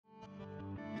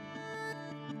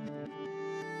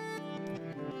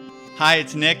Hi,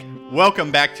 it's Nick. Welcome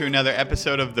back to another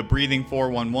episode of the Breathing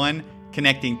 411,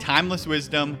 connecting timeless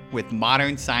wisdom with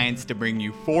modern science to bring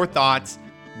you 4 thoughts,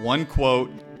 1 quote,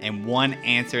 and 1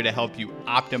 answer to help you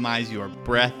optimize your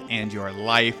breath and your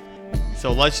life.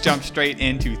 So let's jump straight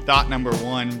into thought number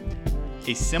 1,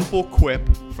 a simple quip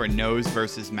for nose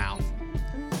versus mouth.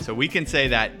 So we can say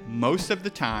that most of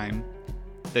the time,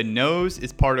 the nose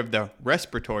is part of the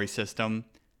respiratory system,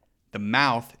 the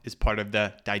mouth is part of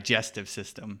the digestive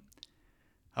system.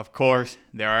 Of course,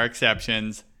 there are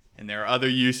exceptions and there are other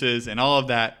uses and all of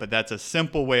that, but that's a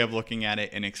simple way of looking at it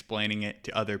and explaining it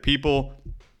to other people.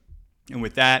 And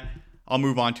with that, I'll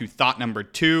move on to thought number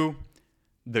 2,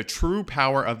 the true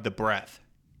power of the breath,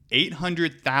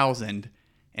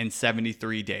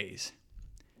 800,073 days.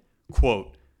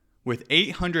 Quote, with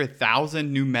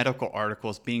 800,000 new medical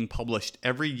articles being published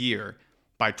every year,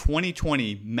 by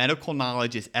 2020, medical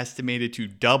knowledge is estimated to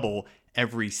double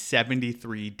every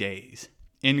 73 days.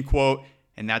 End quote.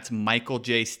 And that's Michael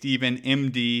J. Stephen,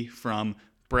 MD, from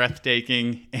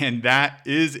Breathtaking. And that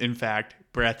is, in fact,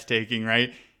 breathtaking,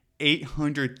 right?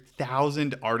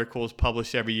 800,000 articles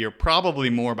published every year,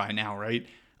 probably more by now, right?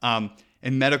 And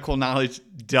medical knowledge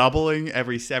doubling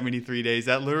every 73 days.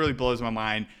 That literally blows my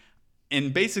mind.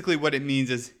 And basically what it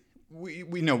means is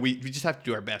we know we just have to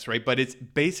do our best, right? But it's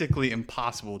basically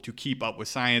impossible to keep up with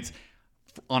science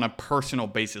on a personal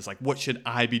basis. Like, what should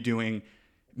I be doing?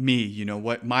 Me,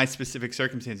 what my specific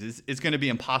circumstances. It's going to be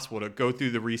impossible to go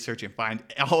through the research and find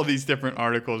all these different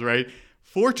articles, right?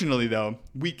 Fortunately, though,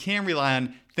 we can rely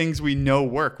on things we know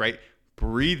work, right?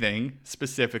 Breathing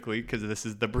specifically, because this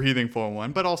is the Breathing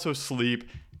 411, but also sleep,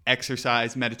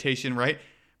 exercise, meditation, right?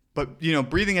 But,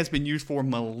 breathing has been used for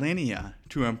millennia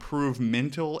to improve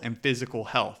mental and physical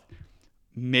health.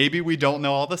 Maybe we don't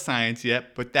know all the science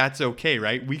yet, but that's okay,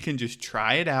 right? We can just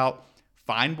try it out,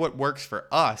 find what works for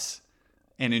us,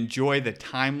 and enjoy the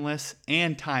timeless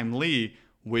and timely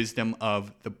wisdom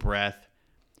of the breath.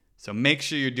 So make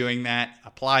sure you're doing that.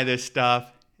 Apply this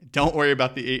stuff. Don't worry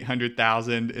about the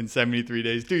 800,073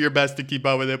 days. Do your best to keep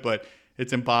up with it, but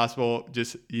it's impossible.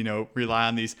 Just, rely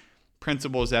on these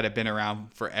principles that have been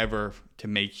around forever to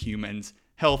make humans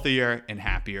healthier and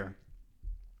happier.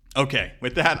 Okay,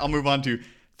 with that, I'll move on to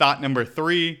thought number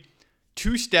 3,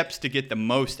 2 steps to get the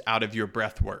most out of your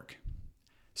breath work.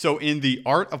 So in The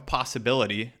Art of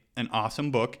Possibility, an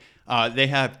awesome book, they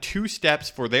have 2 steps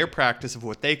for their practice of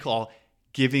what they call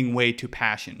giving way to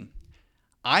passion.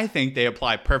 I think they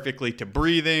apply perfectly to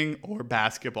breathing or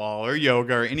basketball or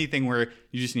yoga or anything where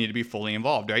you just need to be fully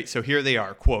involved, right? So here they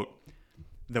are, quote,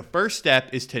 the first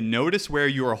step is to notice where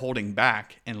you are holding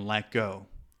back and let go.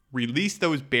 Release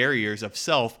those barriers of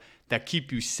self that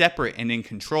keep you separate and in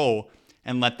control,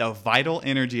 and let the vital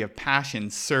energy of passion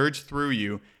surge through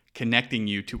you, connecting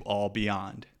you to all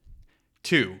beyond.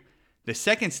 2, the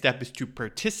second step is to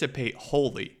participate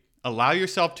wholly. Allow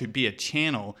yourself to be a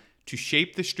channel to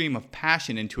shape the stream of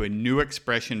passion into a new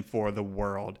expression for the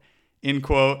world. End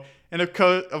quote. And of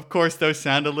course, those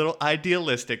sound a little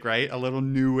idealistic, right? A little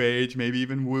new age, maybe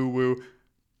even woo-woo.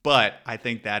 But I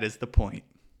think that is the point.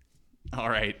 All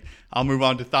right, I'll move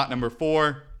on to thought number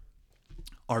 4,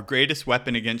 our greatest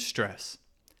weapon against stress.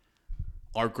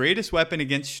 Our greatest weapon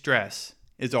against stress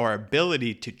is our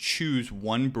ability to choose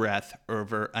one breath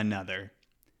over another.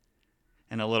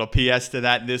 And a little PS to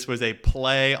that, this was a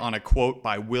play on a quote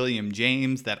by William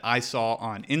James that I saw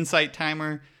on Insight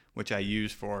Timer, which I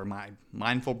use for my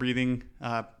mindful breathing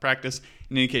practice.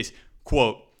 In any case,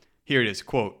 quote, here it is,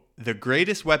 quote, the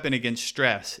greatest weapon against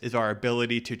stress is our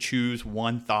ability to choose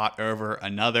one thought over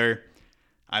another.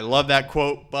 I love that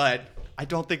quote, but I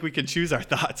don't think we can choose our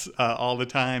thoughts all the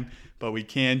time, but we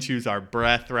can choose our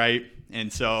breath, right?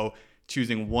 And so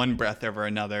choosing one breath over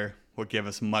another will give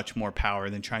us much more power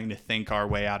than trying to think our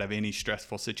way out of any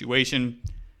stressful situation.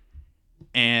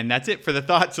 And that's it for the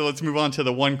thought. So let's move on to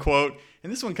the 1 quote.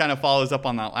 And this one kind of follows up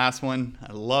on that last one.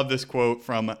 I love this quote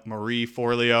from Marie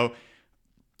Forleo.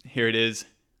 Here it is,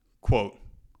 quote,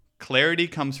 clarity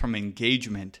comes from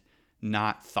engagement,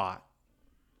 not thought.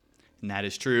 And that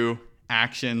is true.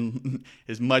 Action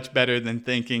is much better than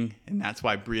thinking, and that's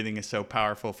why breathing is so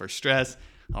powerful for stress.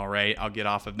 All right, I'll get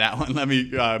off of that one. Let me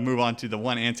move on to the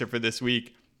 1 answer for this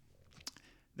week.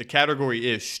 The category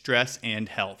is stress and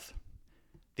health.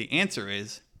 The answer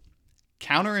is,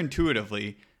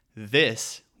 counterintuitively,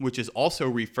 this, which is also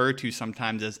referred to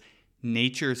sometimes as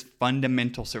nature's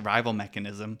fundamental survival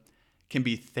mechanism, can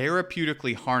be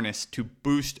therapeutically harnessed to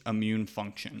boost immune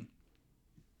function.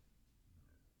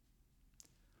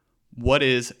 What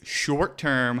is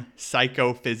short-term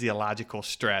psychophysiological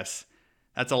stress?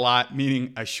 That's a lot,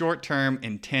 meaning a short-term,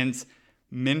 intense,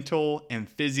 mental and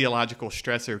physiological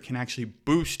stressor can actually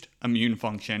boost immune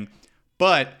function,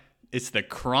 but it's the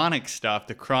chronic stuff,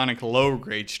 the chronic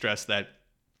low-grade stress that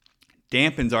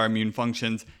dampens our immune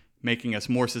functions, making us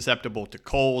more susceptible to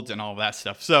colds and all that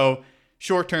stuff. So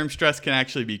short-term stress can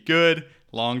actually be good,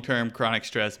 long-term chronic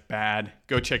stress bad.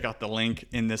 Go check out the link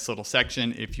in this little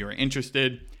section if you're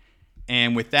interested.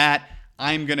 And with that,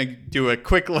 I'm going to do a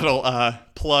quick little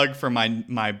plug for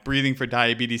my Breathing for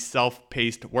Diabetes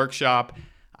self-paced workshop.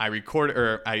 I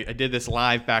did this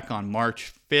live back on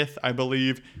March 5th, I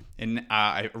believe, and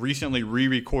I recently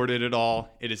re-recorded it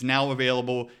all. It is now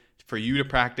available for you to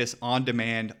practice on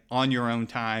demand, on your own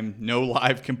time, no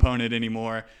live component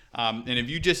anymore. And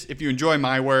if you enjoy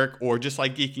my work or just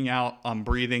like geeking out on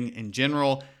breathing in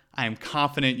general, I am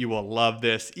confident you will love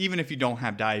this, even if you don't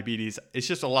have diabetes. It's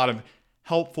just a lot of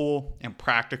helpful and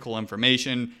practical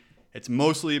information. It's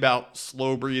mostly about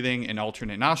slow breathing and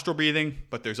alternate nostril breathing,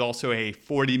 but there's also a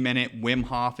 40-minute Wim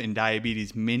Hof and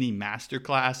Diabetes mini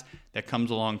masterclass that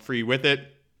comes along free with it.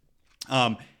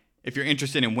 If you're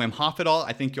interested in Wim Hof at all,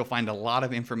 I think you'll find a lot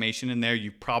of information in there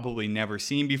you've probably never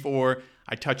seen before.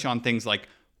 I touch on things like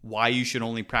why you should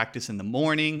only practice in the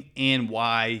morning and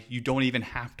why you don't even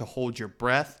have to hold your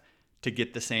breath to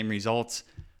get the same results.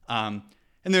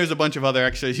 And there's a bunch of other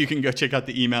extras. You can go check out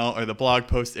the email or the blog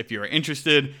post if you're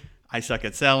interested. I suck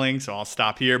at selling, so I'll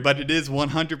stop here. But it is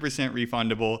 100%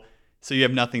 refundable, so you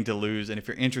have nothing to lose. And if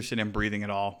you're interested in breathing at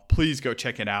all, please go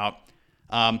check it out.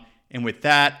 And with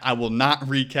that, I will not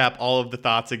recap all of the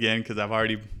thoughts again because I've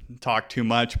already talked too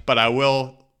much. But I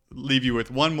will leave you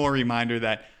with one more reminder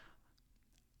that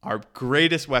our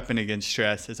greatest weapon against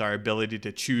stress is our ability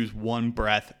to choose one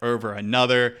breath over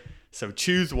another. So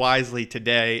choose wisely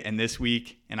today and this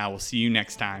week, and I will see you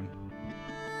next time.